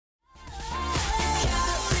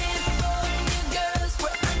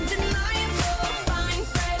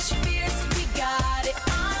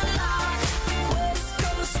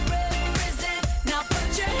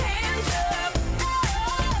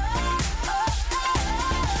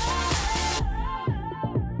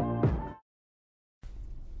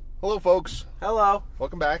Hello, folks. Hello.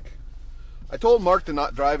 Welcome back. I told Mark to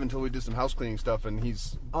not drive until we did some house cleaning stuff, and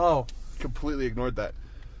he's completely ignored that.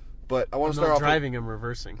 But I want to start off driving. I'm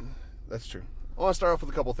reversing. That's true. I want to start off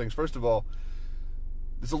with a couple things. First of all,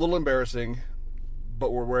 it's a little embarrassing,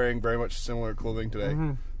 but we're wearing very much similar clothing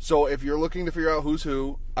today. So if you're looking to figure out who's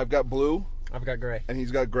who, I've got blue. I've got gray. And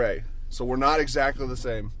he's got gray. So we're not exactly the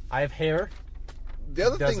same. I have hair. The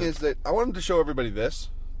other thing is that I wanted to show everybody this.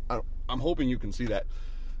 I'm hoping you can see that.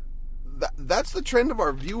 That's the trend of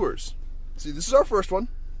our viewers. See, this is our first one.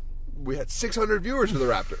 We had 600 viewers for the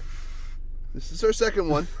Raptor. This is our second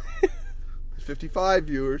one. 55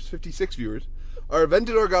 viewers, 56 viewers. Our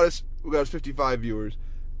Aventador got us 55 viewers.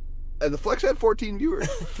 And the Flex had 14 viewers.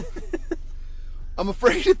 I'm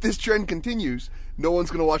afraid if this trend continues, no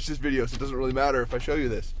one's going to watch this video, so it doesn't really matter if I show you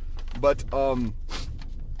this. But,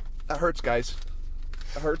 that hurts, guys.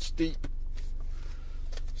 That hurts deep.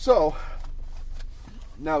 So,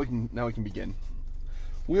 now we can begin.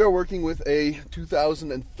 We are working with a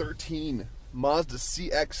 2013 Mazda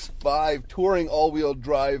CX-5 touring all-wheel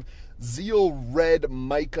drive Zeal red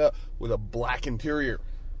mica with a black interior.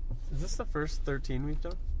 Is this the first 13 we've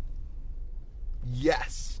done?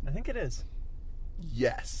 Yes. I think it is.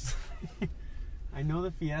 Yes. I know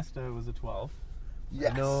the Fiesta was a 12.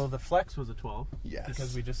 Yes. I know the Flex was a 12. Yes.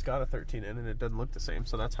 Because we just got a 13 in and it doesn't look the same,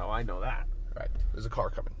 so that's how I know that. Right. There's a car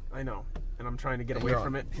coming. I know. And I'm trying to get away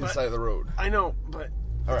from it. Inside of the road. I know, but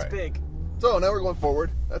it's big. So now we're going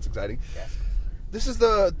forward. That's exciting. Yes. This is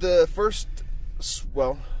the first,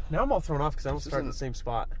 well... Now I'm all thrown off because I don't start in the same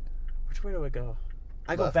spot. Which way do I go?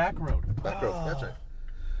 I go back road. Back road, that's right.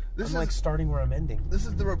 This is like starting where I'm ending. This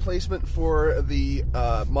is the replacement for the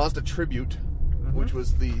Mazda Tribute, which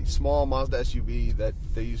was the small Mazda SUV that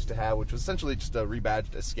they used to have, which was essentially just a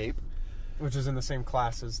rebadged Escape. Which is in the same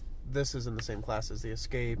class as, this is in the same class as the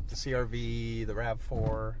Escape, the CR-V, the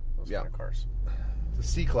RAV4, those kind of cars. The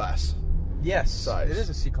C-Class. Yes, size. It is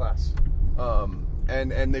a C-Class.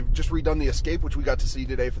 And they've just redone the Escape, which we got to see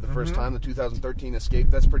today for the first time, the 2013 Escape.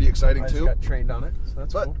 That's pretty exciting, too. I just got trained on it, so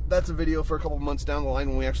that's cool. But that's a video for a couple of months down the line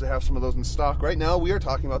when we actually have some of those in stock. Right now, we are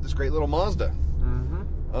talking about this great little Mazda.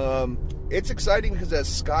 It's exciting because it has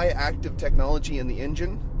SkyActiv technology in the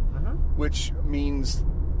engine, which means...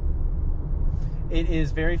 It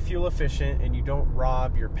is very fuel efficient, and you don't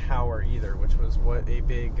rob your power either, which was what a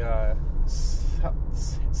big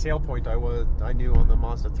sale point I knew on the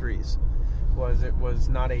Mazda 3s. It was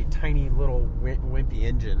not a tiny little wimpy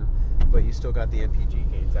engine, but you still got the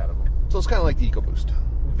MPG gains out of them. So it's kind of like the EcoBoost.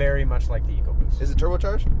 Very much like the EcoBoost. Is it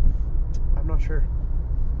turbocharged? I'm not sure.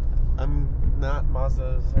 I'm not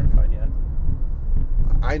Mazda certified yet.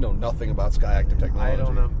 I know nothing about SkyActiv technology. I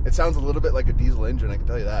don't know. It sounds a little bit like a diesel engine, I can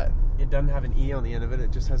tell you that. It doesn't have an E on the end of it,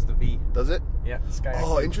 it just has the V. Does it? Yeah, SkyActiv.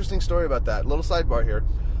 Oh, interesting story about that. Little sidebar here.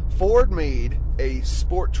 Ford made a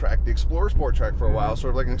Sport Track, the Explorer Sport Track for a while, sort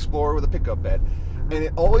of like an Explorer with a pickup bed. And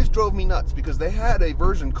it always drove me nuts because they had a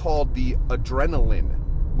version called the Adrenaline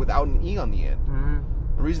without an E on the end.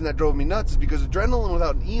 The reason that drove me nuts is because Adrenaline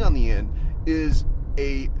without an E on the end is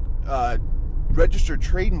a registered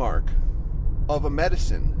trademark of a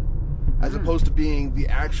medicine, as opposed to being the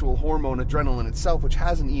actual hormone adrenaline itself, which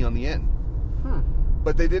has an E on the end.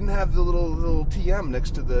 But they didn't have the little TM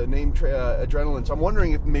next to the name adrenaline, so I'm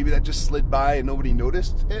wondering if maybe that just slid by and nobody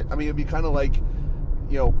noticed it. I mean, it'd be kind of like,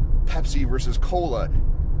 you know, Pepsi versus Cola.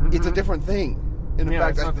 It's a different thing. And in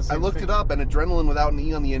fact, I looked it up, and adrenaline without an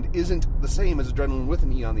E on the end isn't the same as adrenaline with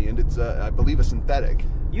an E on the end. It's, I believe, a synthetic.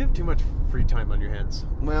 You have too much free time on your hands.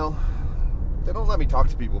 Well, they don't let me talk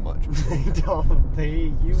to people much. They don't.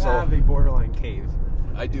 You have a borderline cave.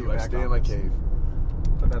 I do. I stay in my cave.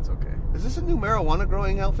 But that's okay. Is this a new marijuana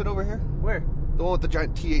growing outfit over here? Where? The one with the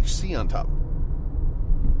giant THC on top.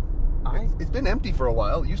 It's been empty for a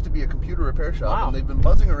while. It used to be a computer repair shop, and they've been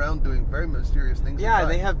buzzing around doing very mysterious things. Yeah,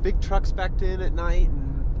 they have big trucks backed in at night,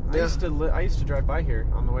 and I used to drive by here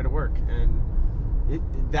on the way to work, and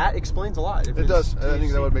that explains a lot. It does. I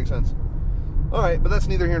think that would make sense. All right, but that's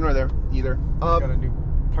neither here nor there either. I got a new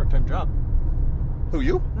part-time job. Who,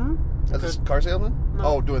 you? As a car salesman? No.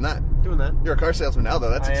 Oh, doing that. Doing that. You're a car salesman now, though.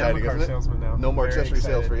 That's exciting, isn't it? I am a car salesman now. No more accessory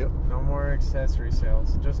sales for you? No more accessory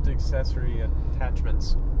sales. Just accessory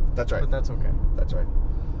attachments. That's right. But that's okay. That's right.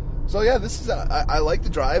 So, yeah, this is I like the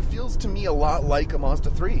drive. Feels to me a lot like a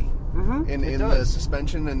Mazda 3 in the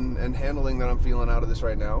suspension and handling that I'm feeling out of this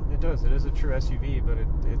right now. It does. It is a true SUV, but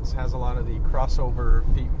it has a lot of the crossover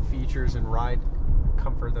features and ride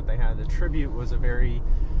comfort that they had. The Tribute was a very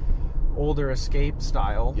older Escape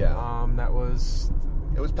style. Yeah.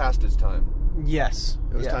 It was past its time. Yes.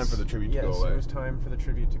 It was time for the tribute to go away. Yes, it was time for the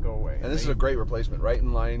tribute to go away. And this is a great replacement, right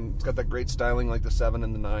in line. It's got that great styling like the 7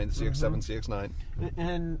 and the 9, the CX-7, CX-9.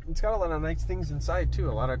 And it's got a lot of nice things inside, too.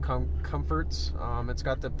 A lot of comforts. It's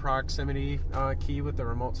got the proximity key with the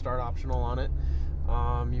remote start optional on it.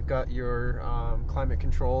 You've got your climate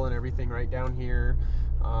control and everything right down here.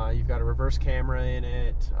 You've got a reverse camera in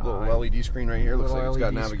it. Little LED screen right here. Looks like it's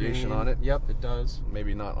got LED navigation screen. on it. Yep, it does.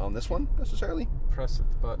 Maybe not on this one necessarily. Press the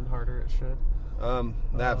button harder, it should.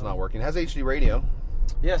 Nav's not working. It has HD radio.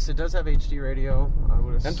 Yes, it does have HD radio. I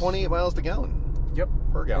would assume. And 28 miles to gallon. Yep.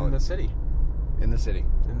 Per gallon. In the city. In the city.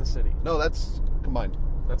 In the city. No, that's combined.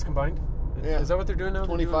 That's combined? Yeah. Is that what they're doing now?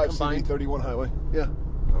 25 city, 31 highway. Yeah.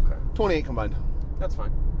 Okay. 28 combined. That's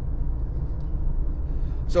fine.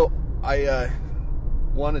 So, I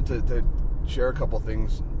wanted to share a couple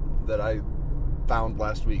things that I found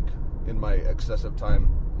last week in my excessive time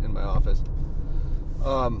in my office.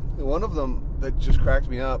 One of them that just cracked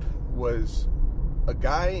me up was a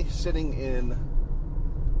guy sitting in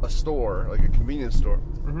a store, like a convenience store,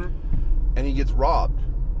 and he gets robbed.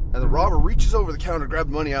 And the robber reaches over the counter to grab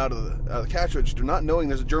the money out of the cash register, not knowing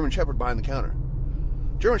there's a German Shepherd behind the counter.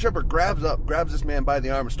 German Shepherd grabs this man by the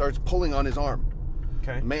arm and starts pulling on his arm.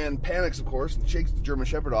 Okay. The man panics, of course, and shakes the German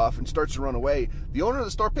Shepherd off and starts to run away. The owner of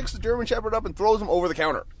the store picks the German Shepherd up and throws him over the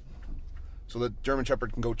counter so the German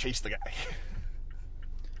Shepherd can go chase the guy.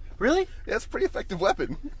 Really? Yeah, it's a pretty effective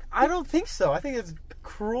weapon. I don't think so. I think it's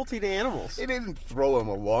cruelty to animals. It didn't throw him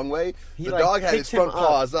a long way. He, the like, dog had his picked him front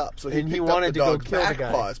paws up, so and he picked wanted up the to go dog's kill the back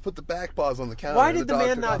guy. paws, put the back paws on the counter. Why and did the dog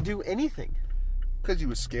man took not off. do anything? Because he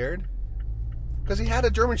was scared. Because he had a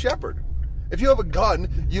German Shepherd. If you have a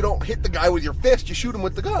gun, you don't hit the guy with your fist, you shoot him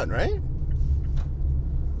with the gun, right?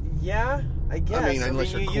 Yeah, I guess. I mean,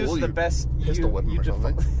 unless you're you cool, use the you best pistol whip him or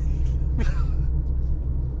something. default-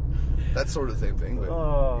 That's sort of the same thing, but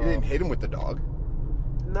Oh. you didn't hit him with the dog.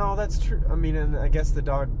 No, that's true. I mean, and I guess the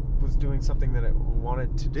dog was doing something that it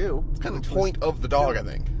wanted to do. It's kind of the point of the dog, I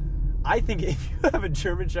think. I think if you have a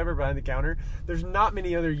German Shepherd behind the counter, there's not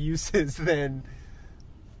many other uses than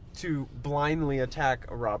to blindly attack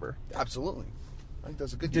a robber. Absolutely. I think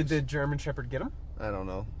that's a good Did use. the German Shepherd get him? I don't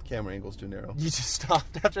know. Camera angle's too narrow. You just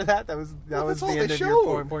stopped after that? That was Well, the that's all end they of your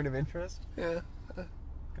showed. point of interest? Yeah.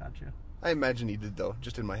 Gotcha. I imagine he did, though,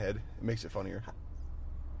 just in my head. It makes it funnier.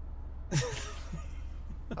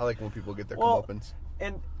 I like when people get their comeuppance.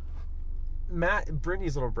 And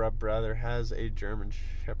Brittany's little brother has a German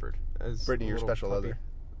Shepherd. As Brittany, a your little special puppy. other.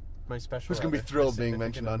 My special Who's going to be other, thrilled my being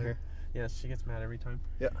mentioned on significant here. other. Yes, she gets mad every time.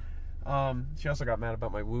 Yeah. She also got mad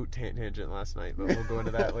about my Woot tangent last night, but we'll go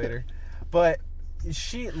into that later. But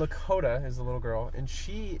Lakota is the little girl, and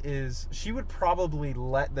she would probably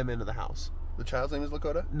let them into the house. The child's name is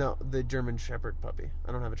Lakota? No, the German Shepherd puppy.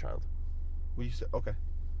 I don't have a child. Well, you said, okay.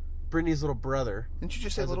 Brittany's little brother. Didn't you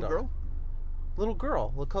just say has a little dog. girl? Little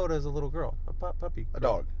girl. Lakota is a little girl. A puppy. A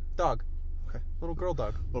dog. Dog. Okay. Little girl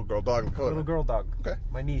dog. Little girl dog Lakota. Little girl dog. Okay.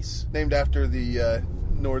 My niece. Named after the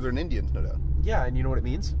Northern Indians, no doubt. Yeah, and you know what it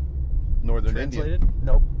means? Northern Translated? Indian.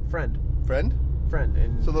 Nope. Friend. Friend? Friend.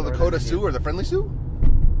 In So the Northern Lakota Indian. Sioux are the friendly Sioux?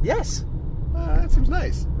 Yes. That seems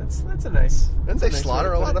nice. That's a nice. Didn't they nice slaughter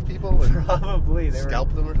way a to lot put of it. people? And Probably. They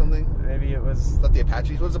scalp them or something? Maybe it was. Is that the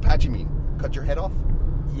Apaches? What does Apache mean? Cut your head off?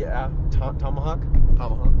 Yeah. Tomahawk?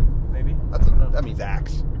 Tomahawk? Maybe? That means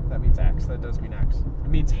axe. That means axe. That does mean axe. It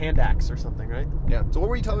means hand axe or something, right? Yeah. So what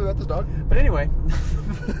were you telling me about this dog? But anyway,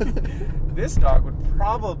 this dog would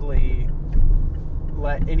probably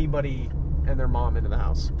let anybody and their mom into the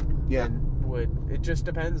house. Yeah. And it just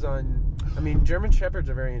depends on. I mean, German Shepherds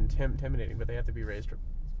are very intimidating, but they have to be raised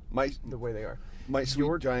the way they are. My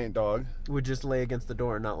sweet giant dog would just lay against the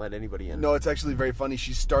door and not let anybody in. No, it's actually very funny.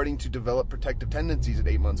 She's starting to develop protective tendencies at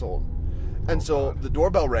 8 months old. And so the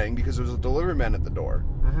doorbell rang because there was a delivery man at the door.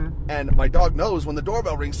 And my dog knows when the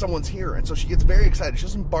doorbell rings, someone's here. And so she gets very excited. She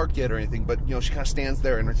doesn't bark yet or anything, but she kind of stands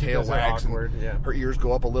there and her tail wags. Awkward, and her ears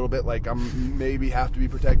go up a little bit like I'm maybe have to be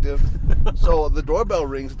protective. So the doorbell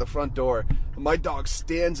rings at the front door. My dog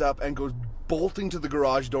stands up and goes bolting to the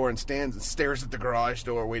garage door and stands and stares at the garage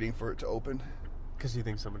door waiting for it to open. Because you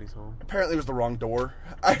think somebody's home. Apparently it was the wrong door.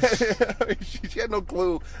 She had no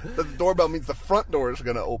clue that the doorbell means the front door is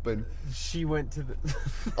going to open. She went to the...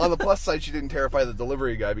 On the plus side, she didn't terrify the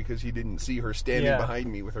delivery guy because he didn't see her standing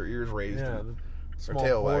behind me with her ears raised and her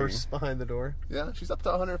tail horse wagging. behind the door. Yeah, she's up to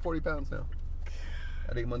 140 pounds now.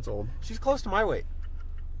 At 8 months old. She's close to my weight.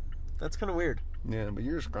 That's kind of weird. Yeah, but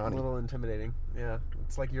you're scrawny. A little intimidating. Yeah,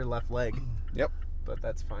 it's like your left leg. Yep. But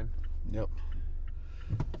that's fine. Yep.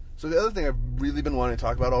 So the other thing I've really been wanting to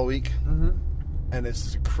talk about all week, and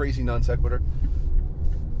it's a crazy non sequitur.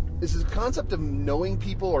 is this concept of knowing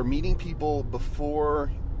people or meeting people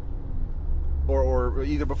before, or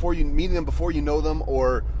either before you meeting them before you know them,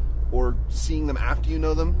 or seeing them after you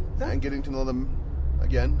know them and getting to know them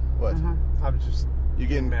again. What? I'm just. You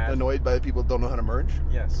getting annoyed by the people that don't know how to merge?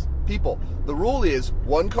 Yes. People. The rule is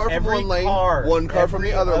one car from Every one lane, car, one car from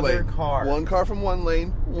the other lane. Car. One car from one lane,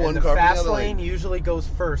 one and car from the fast other lane lane. usually goes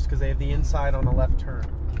first because they have the inside on a left turn.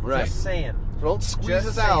 Right. Just saying. So don't squeeze Just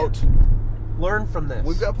us saying. out. Learn from this.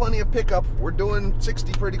 We've got plenty of pickup. We're doing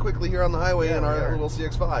 60 pretty quickly here on the highway in our little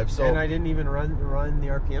CX-5. So. And I didn't even run the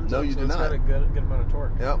RPMs. No, you did not. It's got a good amount of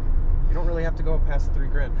torque. Yep. You don't really have to go past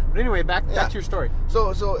 $3,000. But anyway, back to your story.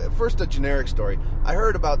 So first a generic story. I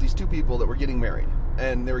heard about these two people that were getting married,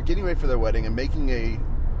 and they were getting ready for their wedding and making a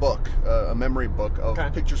book, a memory book of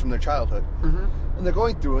pictures from their childhood. And they're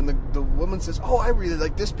going through, and the woman says, "Oh, I really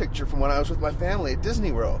like this picture from when I was with my family at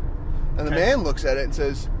Disney World." And the man looks at it and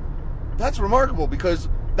says, "That's remarkable because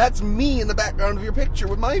that's me in the background of your picture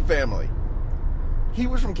with my family." He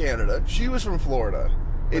was from Canada. She was from Florida.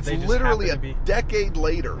 It's literally a decade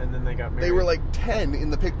later. And then they got married. They were like 10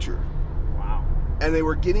 in the picture. Wow. And they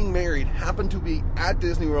were getting married, happened to be at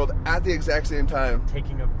Disney World at the exact same time.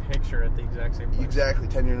 Taking a picture at the exact same place. Exactly,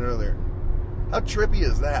 10 years earlier. How trippy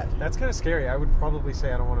is that? That's kind of scary. I would probably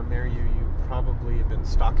say I don't want to marry you. You probably have been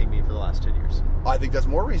stalking me for the last 10 years. I think that's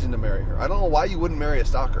more reason to marry her. I don't know why you wouldn't marry a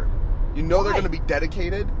stalker. You know they're going to be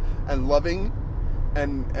dedicated and loving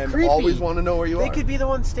and always want to know where you are. They could be the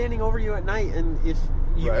ones standing over you at night, and if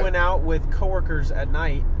you went out with coworkers at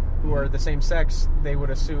night who are the same sex, they would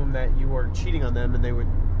assume that you were cheating on them and they would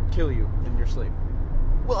kill you in your sleep.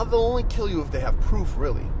 Well, they'll only kill you if they have proof,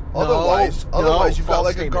 really. Otherwise you've got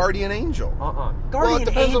like a guardian angel.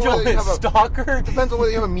 Guardian angel and stalker? It depends on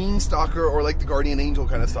whether you have a mean stalker or like the guardian angel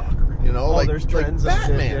kind of stalker. You know, like there's trends of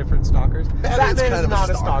different stalkers. Batman's kind is of not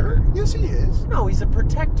a stalker. Yes, he is. No, he's a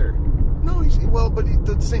protector. No, but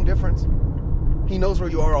the same difference. He knows where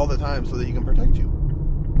you are all the time so that he can protect you.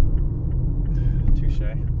 Touche.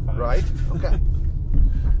 Fine. Right? Okay.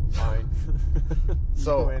 Fine.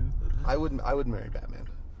 So I would marry Batman.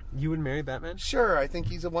 You would marry Batman? Sure, I think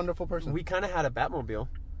he's a wonderful person. We kind of had a Batmobile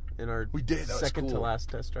in our second to last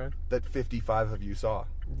test drive. That 55 of you saw.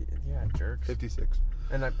 Yeah, jerks. 56.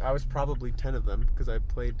 And I was probably 10 of them because I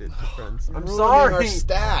played it to friends. I'm ruining sorry. Our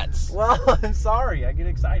stats. Well, I'm sorry. I get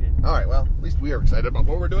excited. All right, well, at least we are excited about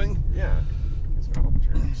what we're doing. Yeah. We're all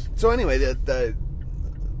jerks. So anyway, the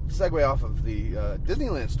segue off of the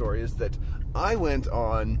Disneyland story is that I went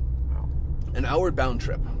on an outward bound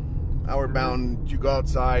trip. Outward bound, you go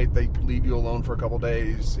outside, they leave you alone for a couple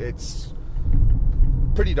days. It's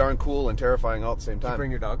pretty darn cool and terrifying all at the same time. Did you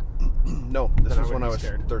bring your dog? No, this was when I was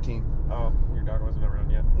 13. Oh, your dog wasn't around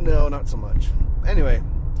yet? No, not so much. Anyway,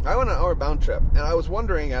 I went on an outward bound trip, and I was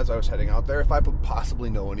wondering as I was heading out there if I could possibly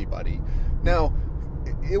know anybody. Now,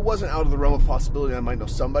 it wasn't out of the realm of possibility I might know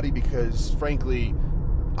somebody because, frankly,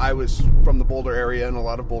 I was from the Boulder area, and a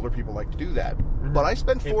lot of Boulder people like to do that. But I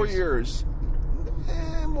spent 4 years...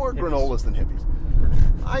 more granolas than hippies.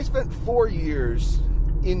 I spent 4 years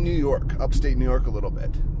in New York, upstate New York a little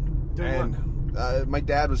bit. My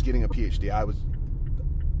dad was getting a PhD. I was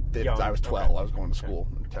 12. Okay. I was going to school.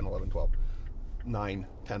 10, 11, 12. 9,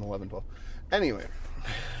 10, 11, 12. Anyway,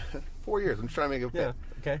 4 years. I'm just trying to make it fit. Yeah,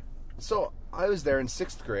 okay. So I was there in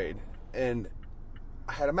 6th grade, and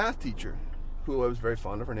I had a math teacher who I was very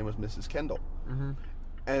fond of. Her name was Mrs. Kendall.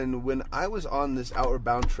 And when I was on this outward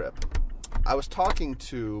bound trip, I was talking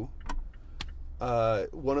to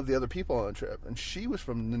one of the other people on the trip, and she was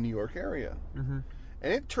from the New York area.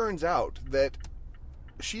 And it turns out that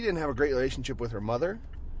she didn't have a great relationship with her mother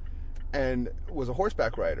and was a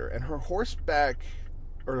horseback rider. And her horse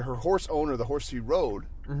owner, the horse she rode,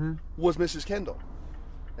 was Mrs. Kendall.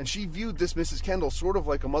 And she viewed this Mrs. Kendall sort of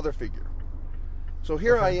like a mother figure. So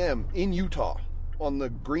here I am in Utah on the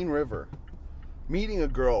Green River meeting a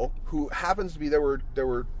girl who happens to be, there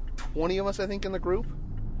were 20 of us, I think, in the group,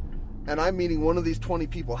 and I'm meeting one of these 20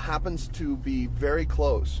 people, happens to be very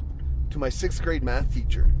close to my 6th grade math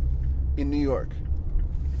teacher in New York.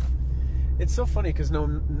 It's so funny because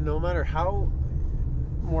no matter how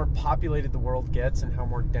more populated the world gets and how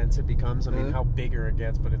more dense it becomes, I mean, how bigger it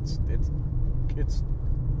gets, but it's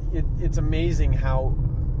amazing how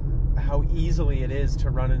easily it is to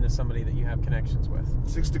run into somebody that you have connections with.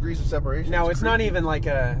 6 degrees of separation. Now, it's not even like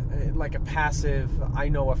a passive, I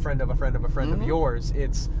know a friend of a friend of a friend of yours.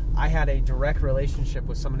 It's, I had a direct relationship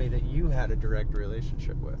with somebody that you had a direct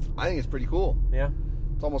relationship with. I think it's pretty cool. Yeah.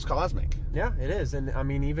 It's almost cosmic. Yeah, it is. And, I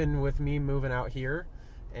mean, even with me moving out here,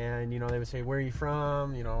 and, they would say, where are you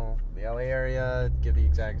from? The LA area, give the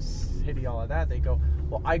exact city, all of that. They go,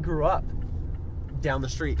 well, I grew up down the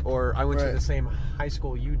street, or I went to Right. the same high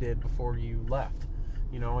school you did before you left.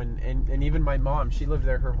 You know, and even my mom, she lived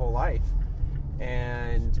there her whole life,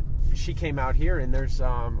 and she came out here, and there's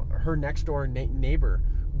her next door neighbor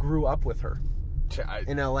grew up with her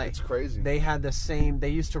in LA. It's crazy. They had the same. They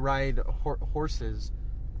used to ride horses.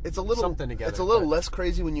 It's a little something together. It's a little but- less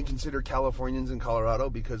crazy when you consider Californians in Colorado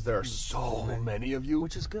because there are so many of you.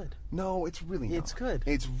 which is good. No, it's really not. It's good.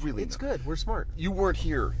 It's really It's not. good. We're smart. You weren't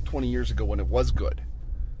here 20 years ago when it was good.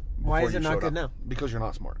 Why before is you it not showed good up. now? Because you're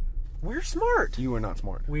not smart. We're smart. You are not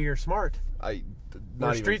smart. We are smart. Not We're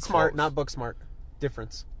even street smart, close. not book smart.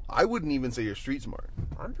 Difference. I wouldn't even say you're street smart.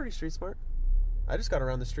 I'm pretty street smart. I just got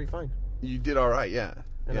around the street fine. You did all right, yeah.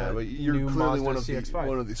 And Yeah, a but you're new clearly Mazda one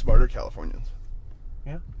CX-5. of the smarter Californians.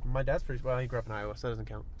 Yeah, my dad's pretty. Well, he grew up in Iowa, so that doesn't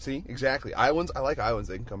count. See, exactly. Iowans, I like Iowans.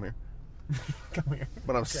 They can come here. Come here.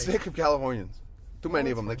 But I'm sick of Californians. Too many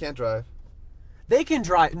of them. They can't drive. They can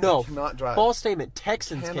drive. No, cannot drive. False statement.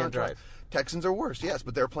 Texans Cannot can't drive. Texans are worse, yes,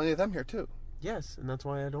 but there are plenty of them here too. Yes, and that's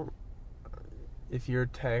why I don't. If you're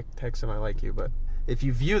Texan, I like you. But if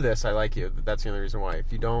you view this, I like you. That's the only reason why.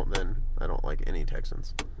 If you don't, then I don't like any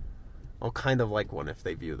Texans. I'll kind of like one if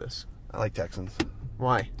they view this. I like Texans.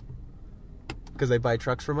 Why? Because they buy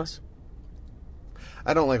trucks from us?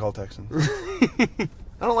 I don't like all Texans. I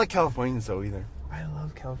don't like Californians though either. I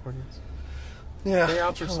love Californians. Yeah, They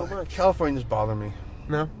offer so much. Californians bother me.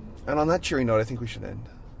 No, And on that cheery note, I think we should end.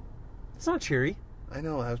 it's not cheery. I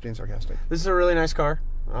know, I was being sarcastic. This is a really nice car.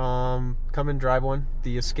 Come and drive one.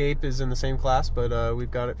 The Escape is in the same class, but we've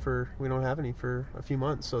got it we don't have any for a few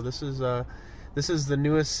months. So this is the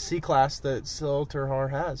newest C-Class that Sill-TerHar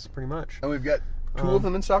has, pretty much. And we've got two of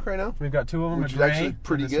them in stock right now. We've got two of them, Which a is gray actually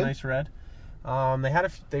pretty and this good. nice red.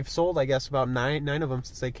 They've sold, I guess, about nine of them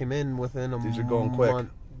since they came in within a These are going quick, month,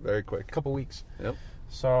 very quick. couple weeks. Yep.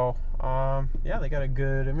 So yeah, they got a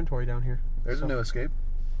good inventory down here. There's a new Escape.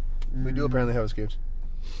 We do apparently have Escapes.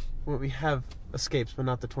 Well, we have Escapes, but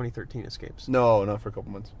not the 2013 Escapes. No, not for a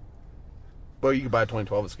couple months. But you can buy a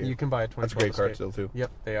 2012 Escape. You can buy a 2012 That's a great car Escape. still too.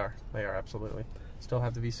 Yep, they are. They are, absolutely. Still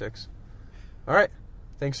have the V6. All right.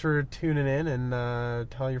 Thanks for tuning in, and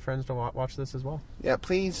tell your friends to watch this as well. Yeah,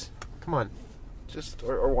 please, Come on. just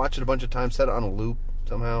or watch it a bunch of times. Set it on a loop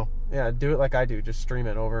somehow. Yeah, do it like I do. Just stream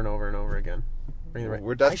it over and over and over again. Bring the right.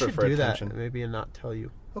 We're desperate I should for do attention. that maybe and not tell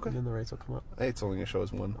you. Okay. And then the rates will come up. Hey, it's only gonna show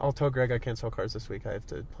us one. I'll tell Greg I can't sell cars this week. I have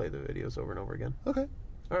to play the videos over and over again. Okay.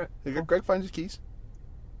 All right. Greg finds his keys.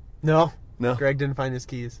 No. No. Greg didn't find his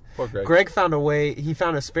keys. Poor Greg. Greg found a way. He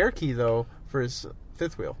found a spare key, though, for his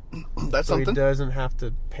fifth wheel. That's So something. he doesn't have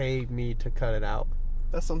to pay me to cut it out.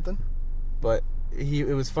 That's something. But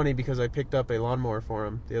it was funny because I picked up a lawnmower for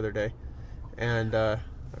him the other day. And, are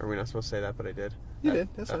we not supposed to say that? But I did. You did.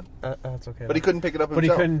 That's fine. That's okay. But he couldn't pick it up But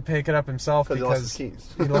himself. he couldn't pick it up himself Because because he lost his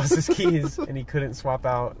keys. he lost his keys and he couldn't swap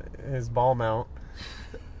out his ball mount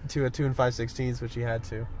to a 2 5/16, which he had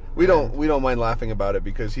to. We don't mind laughing about it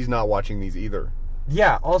because he's not watching these either.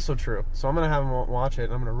 Yeah, also true. So I'm gonna have him watch it,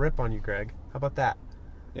 and I'm gonna rip on you, Greg. How about that?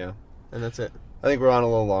 Yeah. And that's it. I think we're on a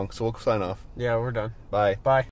little long, so we'll sign off. Yeah, we're done. Bye. Bye.